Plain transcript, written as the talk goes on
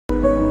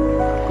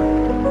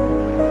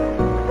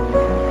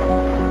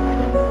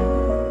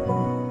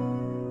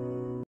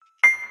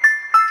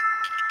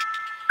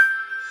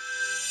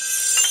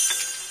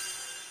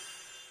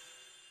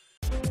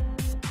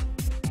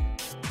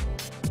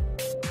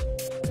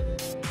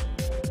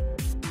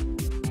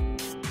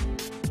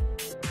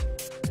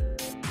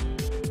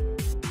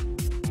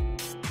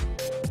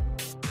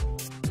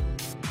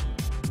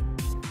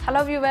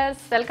Hello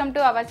viewers, welcome to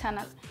our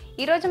channel.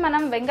 ఈరోజు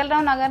మనం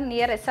Vengala Rao Nagar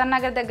near SR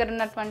Nagar దగ్గర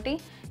ఉన్నటువంటి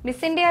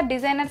మిస్ ఇండియా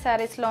డిజైనర్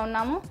శారీస్లో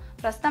ఉన్నాము.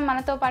 ప్రస్తుతం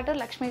మనతో పాటు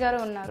లక్ష్మి గారు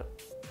ఉన్నారు.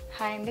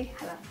 హాయ్ అండి.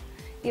 హలో.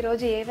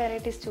 ఈరోజు ఏ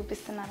వెరైటీస్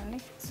చూపిస్తున్నారండి?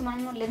 సో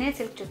మనం లెనిన్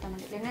సిల్క్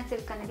చూద్దామండి. లెనిన్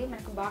సిల్క్ అనేది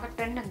మనకు బాగా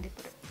ట్రెండ్ ఉంది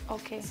ఇప్పుడు.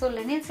 ఓకే. సో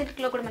లెనిన్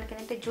సిల్క్లో కూడా మనకి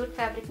ఏంటంటే జూట్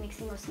ఫ్యాబ్రిక్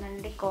మిక్సింగ్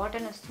వస్తుందండి,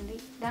 కాటన్ వస్తుంది,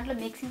 దాంట్లో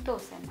మిక్సింగ్తో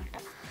వస్తాయి అన్నమాట.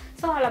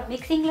 సో అలా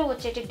మిక్సింగ్లో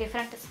వచ్చేటి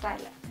డిఫరెంట్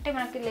స్టైల్ అంటే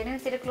మనకి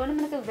లెనిన్ సిల్క్లోనే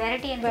మనకి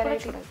వెరైటీ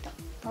అనేది చూడవుతాం.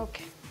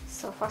 ఓకే.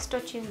 సో ఫస్ట్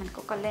వచ్చి మనకు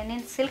ఒక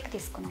లెనిన్ సిల్క్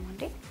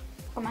తీసుకున్నామండి,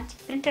 ఒక మంచి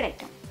ప్రింటెడ్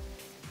ఐటమ్.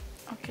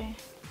 ఓకే.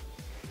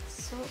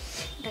 సో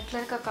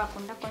రెగ్యులర్గా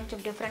కాకుండా కొంచెం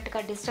డిఫరెంట్గా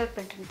డిజిటల్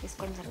ప్రింట్ని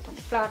తీసుకోవడం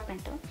జరుగుతుంది, ఫ్లవర్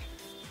ప్రింట్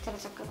చాలా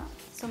చక్కగా.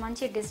 సో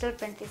మంచి డిజిటల్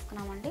ప్రింట్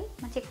తీసుకున్నామండి.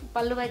 మంచి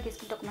పళ్ళు వైపు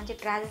తీసుకుంటే ఒక మంచి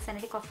ట్రాజెస్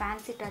అనేది, ఒక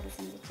ఫ్యాన్సీ ట్రాజెస్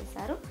అనేది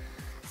ఇచ్చేసారు.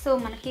 సో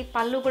మనకి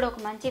పళ్ళు కూడా ఒక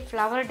మంచి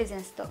ఫ్లవర్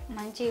డిజైన్స్తో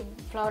మంచి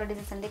ఫ్లవర్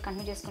డిజైన్స్ అనేది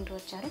కంటిన్యూ చేసుకుంటూ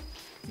వచ్చారు.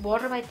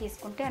 బోర్డర్ వైపు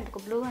తీసుకుంటే అంటే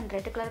ఒక బ్లూ అండ్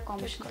రెడ్ కలర్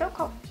కాంబినేషన్తో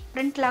ఒక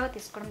ప్రింట్ లాగా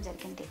తీసుకోవడం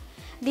జరిగింది.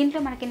 దీంట్లో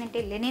మనకి ఏంటంటే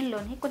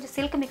లెనిన్లోని కొంచెం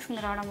సిల్క్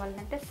మిక్సింగ్ రావడం వల్ల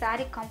అంటే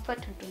శారీ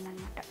కంఫర్ట్ ఉంటుంది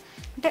అనమాట.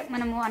 అంటే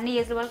మనము అన్ని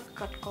ఏజ్ వాళ్ళకి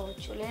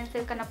కట్టుకోవచ్చు. లెనిన్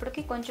సిల్క్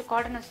అన్నప్పటికీ కొంచెం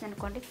కాటన్ వస్తుంది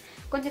అనుకోండి,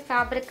 కొంచెం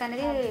ఫ్యాబ్రిక్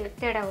అనేది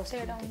తేడా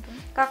వస్తుంది.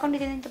 కాకుండా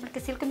ఇది ఏంటంటే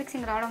మనకి సిల్క్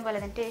మిక్సింగ్ రావడం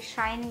వల్ల అంటే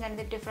షైనింగ్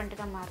అనేది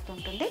డిఫరెంట్గా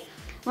మారుతుంటుంది.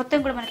 మొత్తం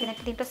కూడా మనకి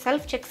ఏంటంటే దీంట్లో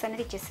సెల్ఫ్ చెక్స్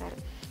అనేది ఇచ్చేసారు.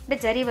 అంటే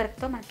జరీ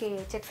వర్క్తో మనకి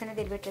చెక్స్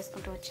అనేది ఎలివేట్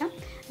చేసుకుంటూ వచ్చాం.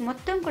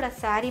 మొత్తం కూడా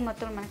శారీ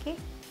మొత్తం మనకి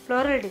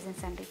ఫ్లోరల్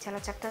డిజైన్స్ అండి, చాలా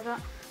చక్కగా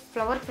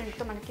ఫ్లవర్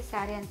ప్రింట్తో మనకి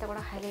శారీ అంతా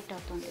కూడా హైలైట్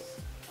అవుతుంది.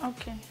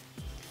 ఓకే.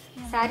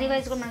 శారీ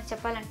వైజ్ కూడా మనకి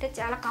చెప్పాలంటే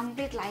చాలా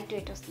కంప్లీట్ లైట్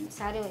వెయిట్ వస్తుంది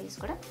శారీ వైజ్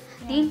కూడా.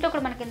 దీంట్లో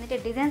కూడా మనకి ఏంటంటే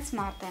డిజైన్స్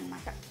మారుతాయి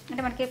అనమాట.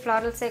 అంటే మనకి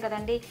ఫ్లవరల్సే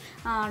కదండి,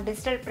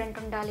 డిజిటల్ ప్రింట్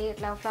ఉండాలి,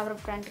 ఇట్లా ఫ్లవర్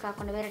ప్రింట్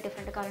కాకుండా వేరే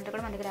డిఫరెంట్ కావాలంటే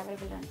కూడా మన దగ్గర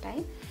అవైలబుల్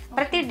ఉంటాయి.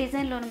 ప్రతి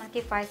డిజైన్లోనూ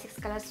మనకి 5-6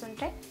 కలర్స్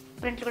ఉంటాయి,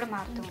 ప్రింట్లు కూడా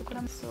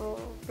మారుతుంటాయి. సో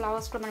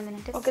ఫ్లవర్స్ కూడా మనం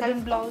ఏంటంటే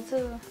బ్లౌజ్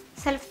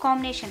సెల్ఫ్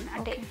కాంబినేషన్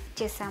అంటే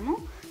చేసాము.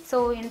 సో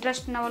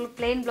ఇంట్రెస్ట్ ఉన్న వాళ్ళు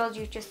ప్లెయిన్ బ్లౌజ్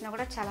యూజ్ చేసినా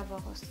కూడా చాలా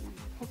బాగా వస్తుంది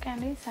అన్నమాట. ఓకే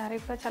అండి. శారీ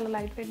కూడా చాలా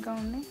లైట్ వెయిట్గా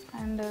ఉంది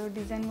అండ్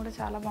డిజైన్ కూడా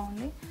చాలా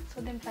బాగుంది.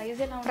 సో దీని ప్రైస్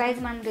ఎలా? ప్రైస్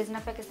మనం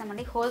రీజనబుల్గా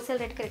ఇస్తామండి. హోల్సేల్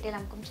రేట్కి రిటైల్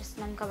అమ్ముకొని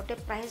చేస్తున్నాం కాబట్టి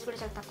ప్రైస్ కూడా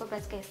చాలా తక్కువ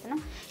ప్రైస్గా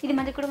ఇస్తున్నాం. ఇది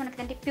మనకి కూడా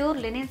మనకి అంటే pure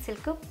linen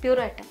silk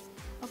pure item.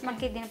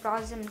 మనకి దీని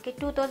ప్రాసెస్ మనకి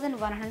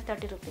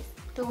 2130 రూపీస్,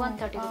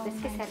 2130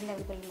 రూపీస్కి శారీ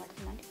అవైలబుల్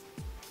పడుతుందండి.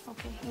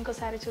 ఓకే. ఇంకో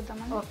శారీ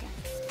చూద్దామండి. ఓకే.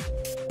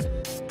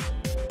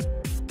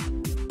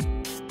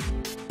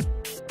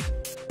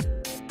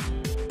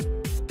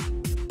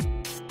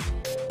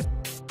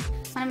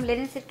 మనం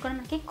లెనిన్ సిల్క్ కూడా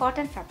మనకి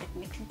కాటన్ ఫ్యాబ్రిక్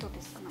మిక్సింగ్తో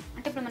తీసుకున్నాం.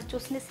 అంటే ఇప్పుడు మనం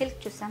చూసింది సిల్క్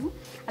చూసాము,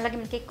 అలాగే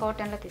మనకి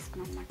కాటన్లో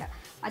తీసుకున్నాం అనమాట.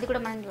 అది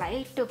కూడా మనం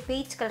లైట్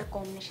పీచ్ కలర్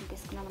కాంబినేషన్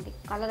తీసుకున్నాం. అది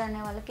కలర్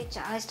అనే వాళ్ళకి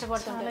చాలా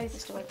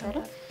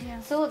ఇష్టపడతారు.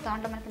 సో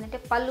దాంట్లో మనకి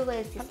ఏంటంటే పళ్ళు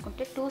వైజ్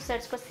తీసుకుంటే 2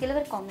 sides కూడా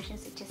సిల్వర్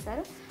కాంబినేషన్స్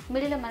ఇచ్చేసారు.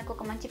 మిడిల్లో మనకు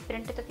ఒక మంచి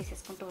ప్రింట్తో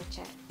తీసేసుకుంటూ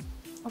వచ్చారు.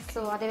 సో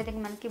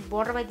అదేవిధంగా మనకి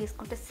బోర్డర్ వైజ్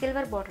తీసుకుంటే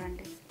సిల్వర్ బోర్డర్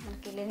అండి,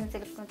 మనకి లెనిన్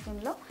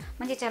సిల్క్లో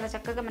మంచి చాలా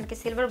చక్కగా మనకి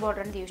సిల్వర్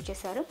బోర్డర్ అనేది యూజ్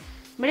చేశారు.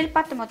 మిడిల్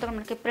పార్ట్ మొత్తం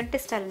మనకి ప్రింట్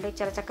స్టైల్ అండి,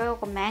 చాలా చక్కగా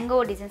ఒక మ్యాంగో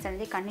డిజైన్స్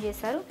అనేది కంటిన్యూ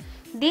చేశారు.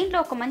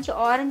 దీంట్లో ఒక మంచి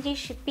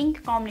ఆరెంజిష్ పింక్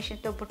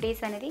కాంబినేషన్తో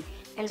బుటీస్ అనేది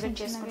ఎలివేట్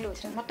చేసుకుంటూ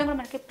వచ్చారు. మొత్తం కూడా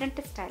మనకి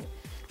ప్రింట్ స్టైల్.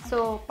 సో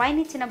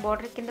పైన ఇచ్చిన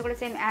బార్డర్ కింద కూడా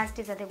సేమ్ యాజ్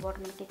ఇట్ ఈస్ అదే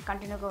బార్డర్ మనకి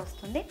కంటిన్యూగా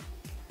వస్తుంది.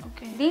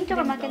 ఓకే. దీంట్లో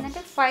కూడా మనకి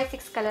ఏంటంటే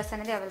 5-6 కలర్స్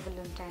అనేది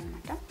అవైలబుల్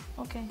ఉంటాయన్నమాట.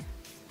 ఓకే.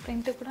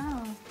 ప్రింట్ కూడా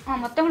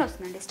మొత్తం కూడా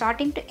వస్తుందండి,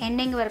 స్టార్టింగ్ టు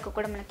ఎండింగ్ వరకు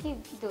కూడా మనకి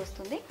ఇది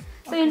వస్తుంది.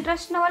 సో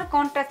ఇంట్రెస్ట్ ఉన్న వాళ్ళు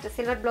కాంట్రాస్ట్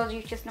సిల్వర్ బ్లౌజ్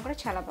యూజ్ చేసినా కూడా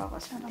చాలా బాగా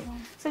వస్తుంది.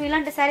 సో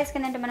ఇలాంటి శారీస్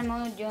కింద మనము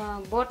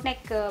బోట్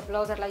నెక్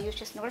బ్లౌజ్ అలా యూజ్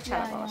చేసినా కూడా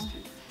చాలా బాగా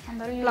వస్తుంది.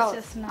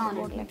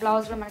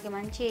 బ్లౌజ్ లో మనకి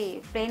మంచి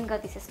ప్లెయిన్ గా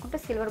తీసేసుకుంటే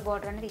సిల్వర్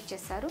బార్డర్ అనేది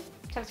ఇచ్చేస్తారు,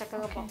 చాలా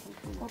చక్కగా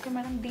బాగుంటుంది. Okay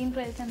madam. దీని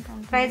ప్రైస్ ఎంత?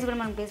 ప్రైస్ కూడా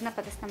మనం బిజినెస్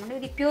పదిస్తామండి.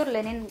 ఇది pure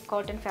linen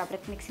cotton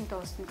fabric mixing తో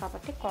వస్తుంది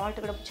కాబట్టి క్వాలిటీ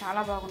కూడా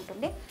చాలా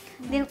బాగుంటుంది.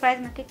 దీని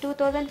ప్రైస్ మనకి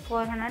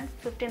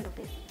 2415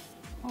 రూపీస్.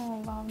 ఓ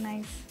వావ్,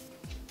 నైస్.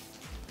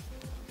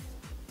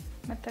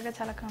 మెత్తగా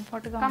చాలా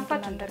కంఫర్ట్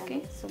అందరికి.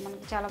 సో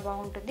మనకి చాలా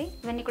బాగుంటుంది.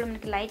 ఇవన్నీ కూడా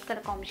మనకి లైట్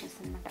కలర్ కాంబినేషన్స్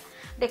అనమాట.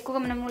 అంటే ఎక్కువగా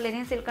మనము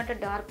లెనిన్ సిల్క్ అంటే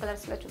డార్క్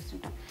కలర్స్లో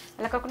చూస్తుంటాం.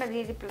 అలా కాకుండా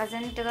ఇది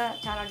ప్లజెంట్గా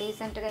చాలా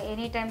డీసెంట్గా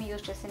ఎనీ టైం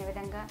యూజ్ చేస్తున్న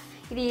విధంగా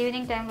ఇది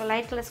ఈవినింగ్ టైంలో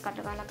లైట్ కలర్స్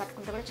అలా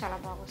కట్టుకుంటే కూడా చాలా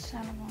బాగుంటుంది.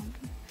 చాలా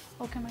బాగుంటుంది.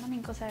 Okay madam.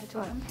 ఇంకోసారి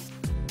చూడండి.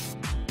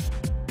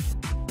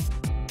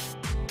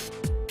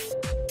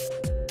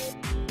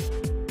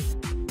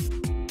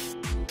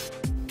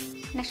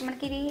 నెక్స్ట్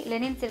మనకి ఇది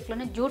లెనిన్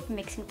సిల్క్లోనే జూట్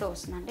మిక్సింగ్తో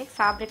వస్తుందండి.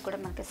 ఫ్యాబ్రిక్ కూడా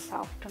మనకి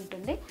సాఫ్ట్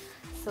ఉంటుంది.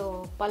 సో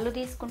పళ్ళు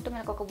తీసుకుంటూ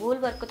మనకు ఒక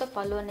వూల్ వర్క్తో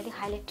పళ్ళు అనేది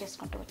హైలైట్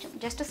చేసుకుంటూ వచ్చాం.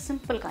 జస్ట్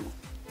సింపుల్గానే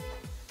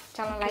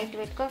చాలా లైట్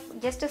వెయిట్గా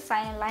జస్ట్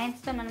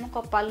లైన్స్తో మనం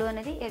ఒక పళ్ళు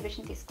అనేది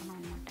ఎలివేషన్ తీసుకున్నాం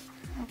అనమాట.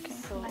 ఓకే.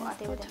 సో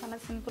అదే చాలా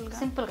సింపుల్గా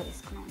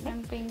తీసుకున్నాం.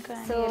 పింక్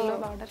సో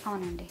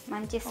అవునండి,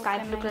 మంచి స్కై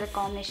బ్లూ కలర్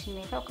కాంబినేషన్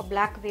మీద ఒక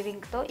బ్లాక్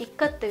వివింగ్తో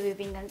ఇక్కత్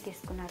వివింగ్ అని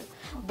తీసుకున్నారు.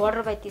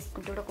 బార్డర్ వైపు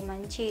తీసుకుంటూ ఒక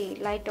మంచి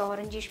లైట్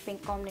ఆరెంజిష్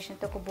పింక్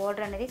కాంబినేషన్తో ఒక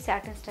బార్డర్ అనేది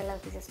సాటిన్ స్టైల్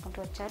తీసుకుంటూ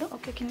వచ్చారు.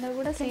 ఓకే. కింద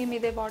కూడా సేమ్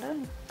ఇదే బార్డర్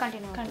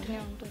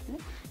కంటిన్యూ ఉంటుంది.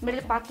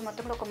 మిడిల్ పార్ట్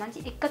మొత్తం కూడా ఒక మంచి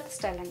ఇక్కత్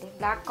స్టైల్ అండి,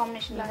 బ్లాక్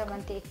కాంబినేషన్ మీద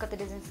మంచి ఇక్కత్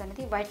డిజైన్స్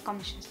అనేది వైట్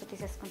కాంబినేషన్స్తో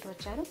తీసేసుకుంటూ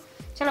వచ్చారు.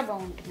 చాలా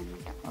బాగుంటుంది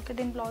అనమాట. ఓకే.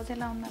 దీని బ్లౌజ్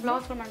ఎలా ఉంది?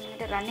 బ్లౌజ్ కూడా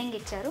మనకి రన్నింగ్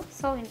ఇచ్చారు.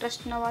 సో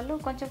ఇంట్రెస్ట్ ఉన్న వాళ్ళు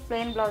కొంచెం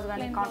ప్లెయిన్ బ్లౌజ్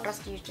కానీ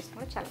కాంట్రాస్ట్ యూజ్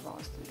చేసుకుంటే చాలా బాగా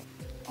వస్తుంది.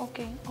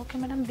 ఓకే ఓకే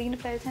మేడం, దీని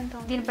ప్రైస్ ఎంత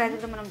ఉంది? దీని ప్రైస్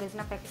కూడా మనం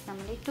రీజనబుల్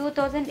ఇస్తామండి,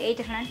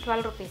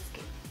 2812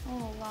 రూపీస్కి. ఓ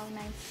వావ్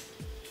నైస్.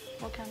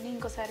 ఓకే అండి,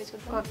 ఇంకో సారీ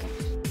చూద్దాం. ఓకే.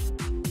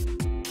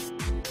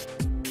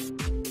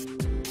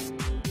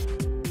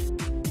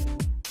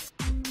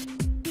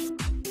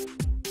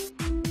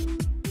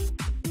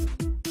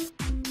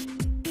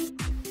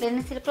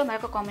 లెనిన్ సిల్క్లో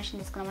మరొక కాంబినేషన్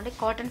తీసుకున్నామండి,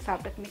 కాటన్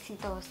ఫ్యాబ్రిక్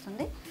మిక్సింగ్తో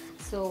వస్తుంది.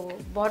 సో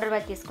బార్డర్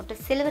వైపు తీసుకుంటే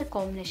సిల్వర్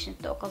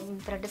కాంబినేషన్తో ఒక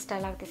థ్రెడ్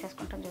స్టైల్ లాగా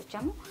తీసేసుకుంటాం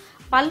వచ్చాము.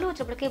 పళ్ళు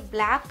వచ్చేప్పటికి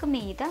బ్లాక్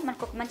మీద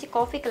మనకు ఒక మంచి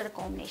coffee colour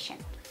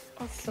combination.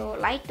 So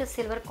light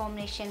silver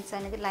combinations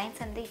అనేది లైన్స్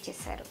అనేది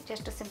ఇచ్చేసారు,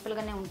 జస్ట్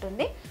సింపుల్గానే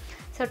ఉంటుంది.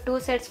 సో 2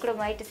 సైడ్స్ కూడా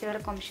వైట్ సిల్వర్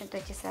కాంబినేషన్తో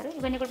ఇచ్చేసారు.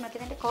 ఇవన్నీ కూడా మనకి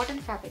ఏంటంటే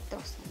కాటన్ ఫ్యాబ్రిక్తో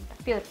వస్తుంది,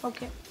 pure.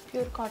 Okay,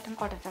 pure cotton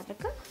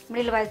fabric.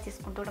 Middle wise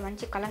తీసుకుంటూ కూడా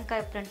మంచి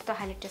కలంకాయ ప్రింట్తో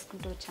హైలైట్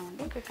చేసుకుంటూ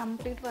వచ్చామండి. ఓకే,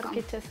 కంప్లీట్ వర్క్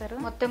ఇచ్చేసారు.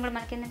 మొత్తం కూడా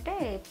మనకి ఏంటంటే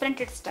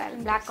ప్రింటెడ్ స్టైల్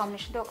బ్లాక్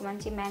కాంబినేషన్తో ఒక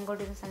మంచి మ్యాంగో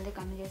డిజైన్స్ అనేది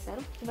కమ్మి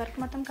చేశారు. వర్క్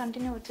మొత్తం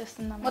కంటిన్యూ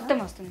వచ్చేస్తుందా? మొత్తం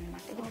వస్తుంది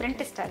అనమాట. ఇది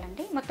ప్రింట్ స్టైల్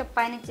అండి. మొత్తం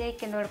పైనుంచి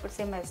కింద వరకు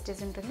సేమ్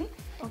యాస్టేజ్ ఉంటుంది.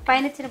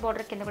 పైన ఇచ్చిన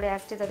బార్డర్ కింద కూడా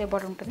యాస్టేజ్ అదే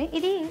బార్డర్ ఉంటుంది.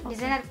 ఇది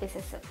డిజైనర్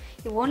పీసెస్.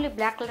 ఇది ఓన్లీ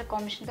బ్లాక్ కలర్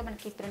కాంబినేషన్తో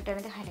మనకి ప్రింట్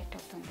అనేది హైలైట్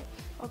అవుతుంది.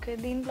 ఓకే,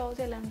 దీని బ్లౌజ్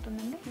ఎలా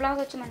ఉంటుందండి? బ్లౌజ్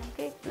వచ్చి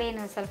మనకి ప్లెయిన్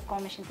సెల్ఫ్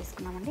కాంబినేషన్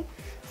తీసుకున్నామండి.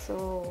 సో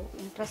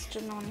ఇంట్రెస్ట్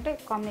అంటే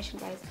కాంబినేషన్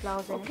వైజ్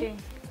బ్లౌజ్ ఓకే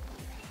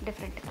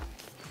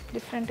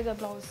డిఫరెంట్గా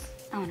బ్లౌజ్.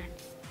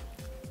 అవునండి,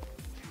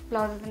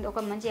 బ్లౌజ్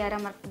ఒక మంచి ఏరా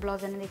మార్క్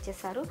బ్లౌజ్ అనేది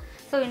ఇచ్చేసారు.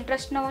 సో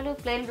ఇంట్రెస్ట్ ఉన్న వాళ్ళు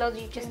ప్లెయిన్ బ్లౌజ్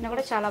యూజ్ చేసినా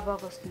కూడా చాలా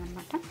బాగా వస్తుంది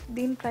అనమాట.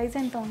 దీని ప్రైస్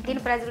ఎంత ఉంటుంది?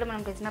 దీని ప్రైస్ కూడా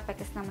మనం రీజనబుల్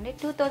పెట్టిస్తున్నామండి,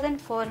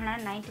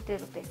 2493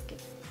 రూపీస్కి.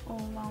 ఓ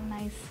వావ్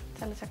నైస్,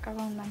 చాలా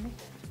చక్కగా ఉందండి.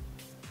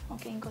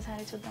 ఓకే, ఇంకో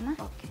సారీ చూద్దామా?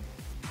 ఓకే.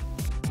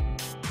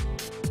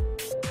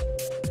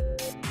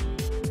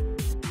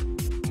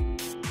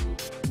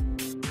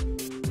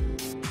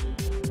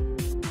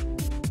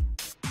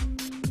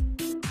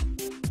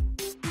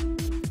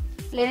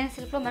 లెనిన్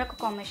సిల్క్లో మరొక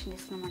కాంబినేషన్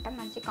తీసుకున్నమాట,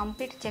 మంచి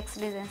కంప్లీట్ చెక్స్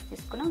డిజైన్స్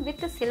తీసుకున్నాం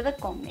విత్ సిల్వర్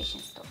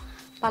కాంబినేషన్స్తో.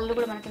 పళ్ళు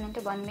కూడా మనకి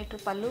ఏంటంటే 1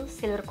 మీటర్ పళ్ళు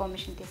సిల్వర్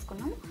కాంబినేషన్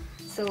తీసుకున్నాము.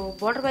 సో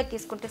బార్డర్ వైపు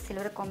తీసుకుంటే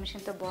సిల్వర్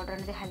కాంబినేషన్తో బార్డర్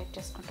అనేది హైలైట్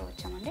చేసుకుంటూ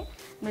వచ్చామండి.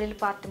 మిడిల్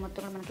పార్ట్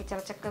మొత్తం కూడా మనకి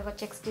చాలా చక్కగా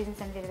చెక్స్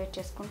డిజైన్స్ అనేది ఎలివేట్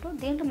చేసుకుంటూ,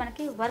 దీంట్లో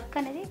మనకి వర్క్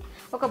అనేది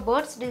ఒక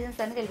బర్డ్స్ డిజైన్స్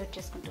అనేది ఎలివేట్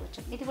చేసుకుంటూ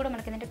వచ్చాం. ఇది కూడా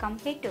మనకి ఏంటంటే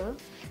కంప్లీట్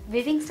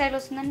వివింగ్ స్టైల్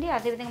వస్తుందండి.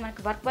 అదేవిధంగా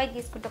మనకి వర్క్ వైపు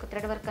తీసుకుంటే ఒక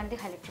థ్రెడ్ వర్క్ అనేది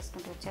హైలైట్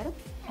చేసుకుంటూ వచ్చారు.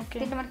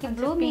 దీంట్లో మనకి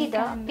బ్లూ మీద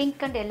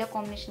పింక్ అండ్ ఎల్లో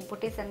కాంబినేషన్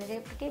బుటీస్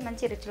అనేది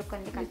మంచి రిచ్ లుక్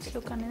అనేది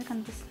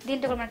కనిపిస్తుంది.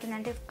 దీంట్లో కూడా మనకి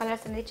ఏంటంటే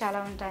కలర్స్ అనేది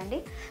చాలా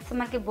ఉంటాయండి. సో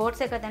మనకి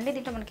బోర్డ్సే కదండి,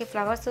 దీంట్లో మనకి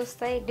ఫ్లవర్స్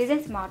వస్తాయి,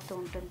 డిజైన్స్ మారుతూ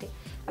ఉంటుంది.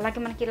 అలాగే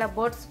మనకి ఇలా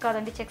బోర్డ్స్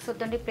కాదండి, చెక్స్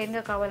వద్దండి,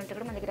 ప్లెయిన్గా కావాలంటే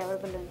కూడా మన దగ్గర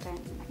అవైలబుల్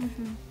ఉంటాయన్నమాట.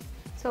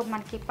 సో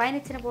మనకి పైన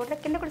ఇచ్చిన బోర్డర్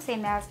కింద కూడా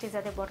సేమ్ యాస్టీస్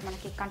అదే బోర్డర్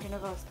మనకి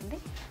కంటిన్యూగా వస్తుంది.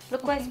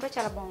 లుక్ వైజ్ కూడా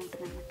చాలా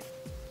బాగుంటుంది అనమాట.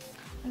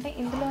 అంటే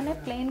ఇందులోనే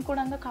ప్లెయిన్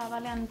కూడా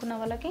కావాలి అనుకున్న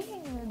వాళ్ళకి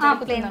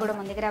ప్లెయిన్ కూడా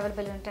మన దగ్గర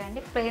అవైలబుల్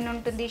ఉంటాయండి. ప్లెయిన్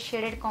ఉంటుంది,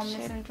 షేడెడ్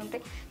కాంబినేషన్ ఉంటుంది,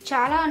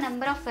 చాలా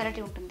నెంబర్ ఆఫ్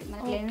వెరైటీ ఉంటుంది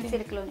మనకి లెనిన్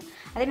సిల్క్లోనే.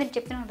 అదే మీరు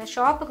చెప్పిన కదా,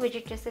 షాప్కి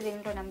విజిట్ చేస్తే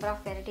దీంట్లో నెంబర్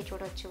ఆఫ్ వెరైటీ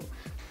చూడవచ్చు.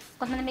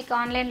 కొంతమంది మీకు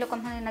ఆన్లైన్లో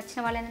కొంతమంది నచ్చిన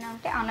వాళ్ళు ఏదైనా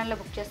ఉంటే ఆన్లైన్లో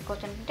బుక్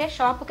చేసుకోవచ్చు. అంటే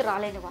షాప్కి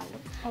రాలేని వాళ్ళు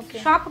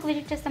షాప్కి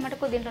విజిట్ చేస్తే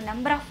మటుకు దీంట్లో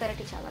నెంబర్ ఆఫ్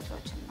వెరైటీ చాలా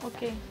చూడవచ్చు.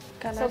 ఓకే,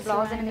 సో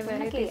బ్లౌజ్ అనేది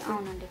మనకి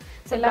అవునండి.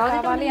 సో బ్లౌజ్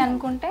కావాలి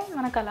అనుకుంటే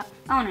మనకు అలా.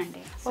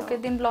 అవునండి. ఓకే,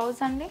 దీని బ్లౌజ్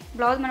అండి?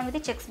 బ్లౌజ్ మనం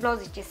అయితే చెక్స్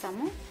బ్లౌజ్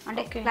ఇచ్చేసాము,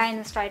 అంటే లైన్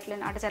స్ట్రైట్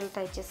లైన్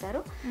అడచలతో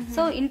ఇచ్చేసారు.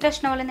 సో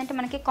ఇంట్రెస్ట్ వాళ్ళు ఏంటంటే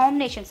మనకి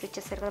కాంబినేషన్స్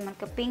ఇచ్చేసారు కదా,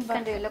 మనకి పింక్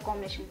అండ్ ఎల్లో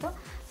కాంబినేషన్తో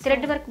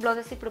థ్రెడ్ వర్క్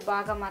బ్లౌజెస్ ఇప్పుడు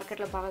బాగా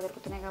మార్కెట్లో బాగా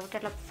దొరుకుతున్నాయి కాబట్టి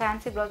అట్లా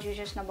ఫ్యాన్సీ బ్లౌజ్ యూజ్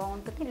చేసినా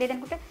బాగుంటుంది.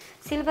 లేదనుకుంటే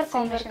సిల్వర్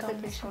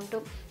కాంబినేషన్ తీసుకుంటూ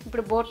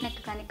ఇప్పుడు బోట్ నెక్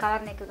కానీ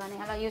కాలర్ నెక్ కానీ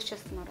అలా యూజ్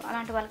చేస్తున్నారు.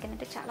 అలాంటి వాళ్ళకి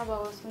ఏంటంటే చాలా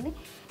బాగా వస్తుంది.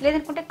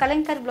 లేదనుకుంటే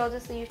కలంకారీ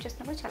బ్లౌజెస్ యూజ్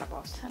చేస్తున్నప్పుడు చాలా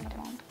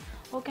బాగుంటుంది.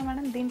 ఓకే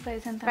మేడం, దీని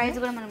ప్రైస్ ఎంత? ప్రైస్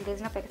కూడా మనం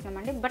రీజనబుల్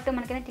పెడుతున్నామండి. బట్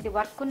మనకైతే ఇది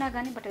వర్క్ ఉన్నా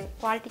కానీ బట్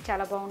క్వాలిటీ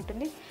చాలా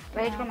బాగుంటుంది.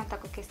 రేట్ కూడా మనం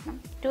తక్కువకి ఇస్తున్నాం,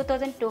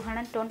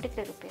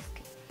 2223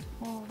 రూపీస్కి.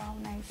 ఓ వావ్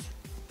నైస్.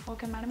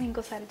 ఓకే మేడం,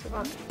 ఇంకోసారి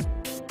చూడండి.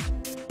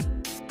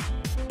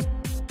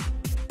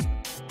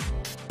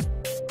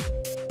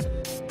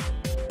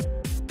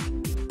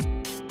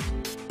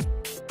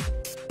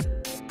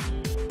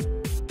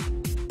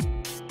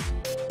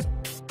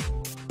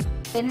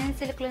 లెనిన్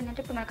సిల్క్లో ఏంటంటే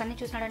ఇప్పుడు మనకు అన్ని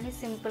చూసినాడని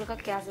సింపుల్గా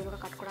క్యాజువల్గా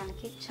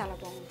కట్టుకోవడానికి చాలా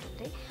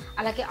బాగుంటుంది.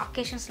 అలాగే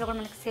అకేషన్స్లో కూడా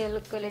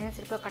మనకి లెనిన్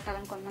సిల్క్లో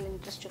కట్టాలని కొంతమంది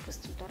ఇంట్రెస్ట్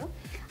చూపిస్తుంటారు.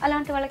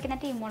 అలాంటి వాళ్ళకి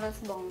ఏంటంటే ఈ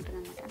మోడల్స్ బాగుంటుంది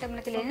అనమాట. అంటే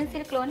మనకి లెనిన్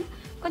సిల్క్లోని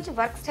కొంచెం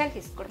వర్క్ స్టైల్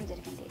తీసుకోవడం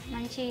జరిగింది.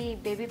 మంచి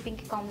బేబీ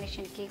పింక్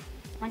కాంబినేషన్కి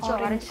మంచి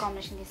ఆరెంజ్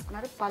కాంబినేషన్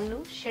తీసుకున్నారు. పళ్ళు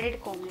షేడెడ్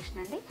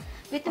కాంబినేషన్ అండి,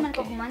 విత్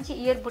మనకి ఒక మంచి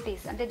ఇయర్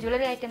బుటీస్ అంటే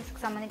జ్యువెలరీ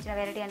ఐటమ్స్కి సంబంధించిన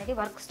వెరైటీ అనేది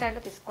వర్క్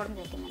స్టైల్లో తీసుకోవడం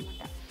జరిగింది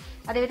అనమాట.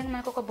 అదేవిధంగా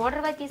మనకు ఒక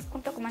బోర్డర్ వైపు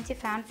తీసుకుంటే ఒక మంచి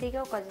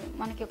ఫ్యాన్సీగా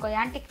మనకి ఒక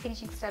యాంటిక్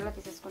ఫినిషింగ్ స్టైల్లో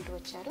తీసేసుకుంటూ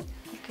వచ్చారు.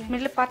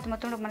 మిడిల్ పార్ట్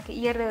మొత్తం మనకి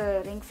ఇయర్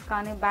రింగ్స్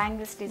కానీ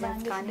బ్యాంగిల్స్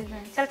డిజైన్స్ కానీ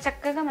చాలా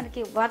చక్కగా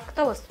మనకి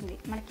వర్క్తో వస్తుంది.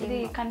 మనకి ఇది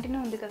కంటిన్యూ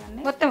ఉంది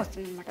కదండి, మొత్తం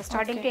వస్తుంది అనమాట,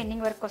 స్టార్టింగ్ టు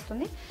ఎండింగ్ వరకు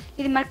వస్తుంది.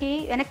 ఇది మనకి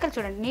వెనక్కలు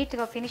చూడండి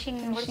నీట్గా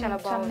ఫినిషింగ్ కూడా చాలా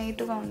బాగా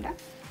నీట్గా ఉంటాయి.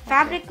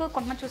 ఫ్యాబ్రిక్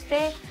కొంతమంది చూస్తే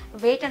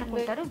వెయిట్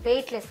అనుకుంటారు,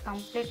 వెయిట్లెస్,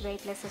 కంప్లీట్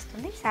వెయిట్లెస్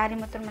వస్తుంది. శారీ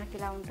మొత్తం మనకి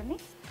ఇలా ఉంటుంది.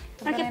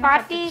 మనకి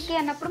పార్టీకి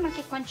అన్నప్పుడు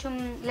మనకి కొంచెం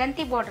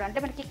లెంతీ బార్డర్ అంటే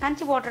మనకి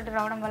కంచి బార్డర్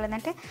రావడం వల్ల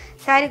ఏంటంటే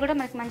శారీ కూడా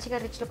మనకి మంచిగా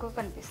రిచ్ లుక్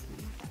కనిపిస్తుంది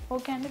అనమాట.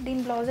 ఓకే అండి,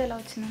 దీని బ్లౌజ్ ఎలా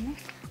వచ్చిందండి?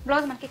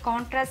 బ్లౌజ్ మనకి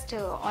contrast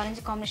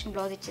orange combination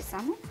blouse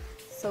ఇచ్చేసాము.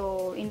 So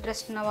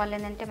interest ఉన్న వాళ్ళు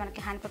ఏంటంటే మనకి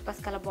హ్యాండ్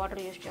పర్పస్కి అలా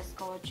బార్డర్ యూజ్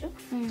చేసుకోవచ్చు.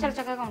 చాలా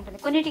చక్కగా ఉంటుంది.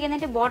 కొన్నిటికి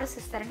ఏంటంటే బార్డర్స్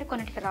ఇస్తారంటే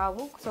కొన్నిటికి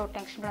రావు. సో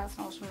టెన్షన్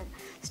పడాల్సిన అవసరం లేదు.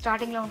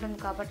 స్టార్టింగ్లో ఉంటుంది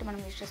కాబట్టి మనం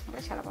యూజ్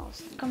చేసుకుంటే చాలా బాగా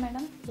వస్తుంది. ఇంకా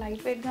మేడం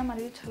లైట్ వెయిట్గా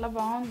మరియు చాలా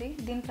బాగుంది.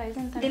 దీని ప్రైస్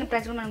ఎంత? దీని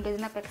ప్రైస్ కూడా మనం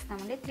డిజైన్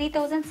పెంచుతామండి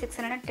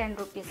 3610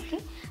 రూపీస్కి.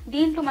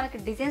 దీంట్లో మనకి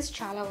డిజైన్స్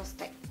చాలా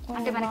వస్తాయి.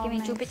 అంటే మనకి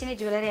మేము చూపించిన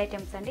జ్యువెలరీ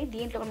ఐటమ్స్ అండి.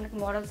 దీంట్లో మనకి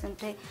మోడల్స్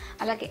ఉంటాయి,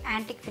 అలాగే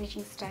యాంటిక్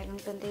ఫినిషింగ్ స్టైల్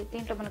ఉంటుంది.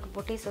 దీంట్లో మనకు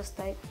బొటీస్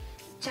వస్తాయి,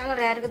 చాలా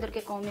రేర్గా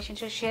దొరికే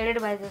కాంబినేషన్స్, షేడెడ్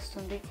వైజ్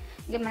వస్తుంది.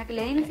 ఇక మనకి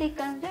లెనిన్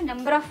సిల్క్ అంటే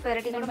నెంబర్ ఆఫ్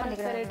వెరైటీస్ కూడా మన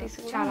దగ్గర వెరైటీస్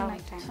చాలా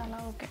ఉన్నాయి. ఉంటాయి. చాలా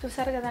ఓకే.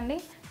 చూసారు కదండి,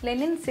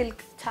 లెనిన్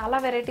సిల్క్ చాలా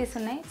వెరైటీస్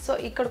ఉన్నాయి. సో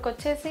ఇక్కడికి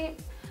వచ్చేసి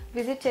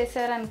విజిట్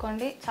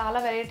చేశారనుకోండి, చాలా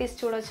వెరైటీస్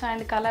చూడొచ్చు.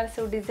 అండ్ కలర్స్,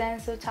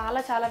 డిజైన్స్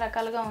చాలా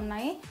రకాలుగా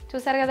ఉన్నాయి.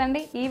 చూసారు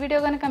కదండి, ఈ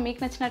వీడియో కనుక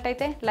మీకు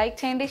నచ్చినట్టయితే లైక్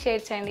చేయండి,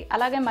 షేర్ చేయండి.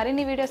 అలాగే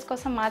మరిన్ని వీడియోస్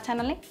కోసం మా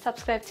ఛానల్ని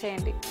సబ్స్క్రైబ్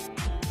చేయండి.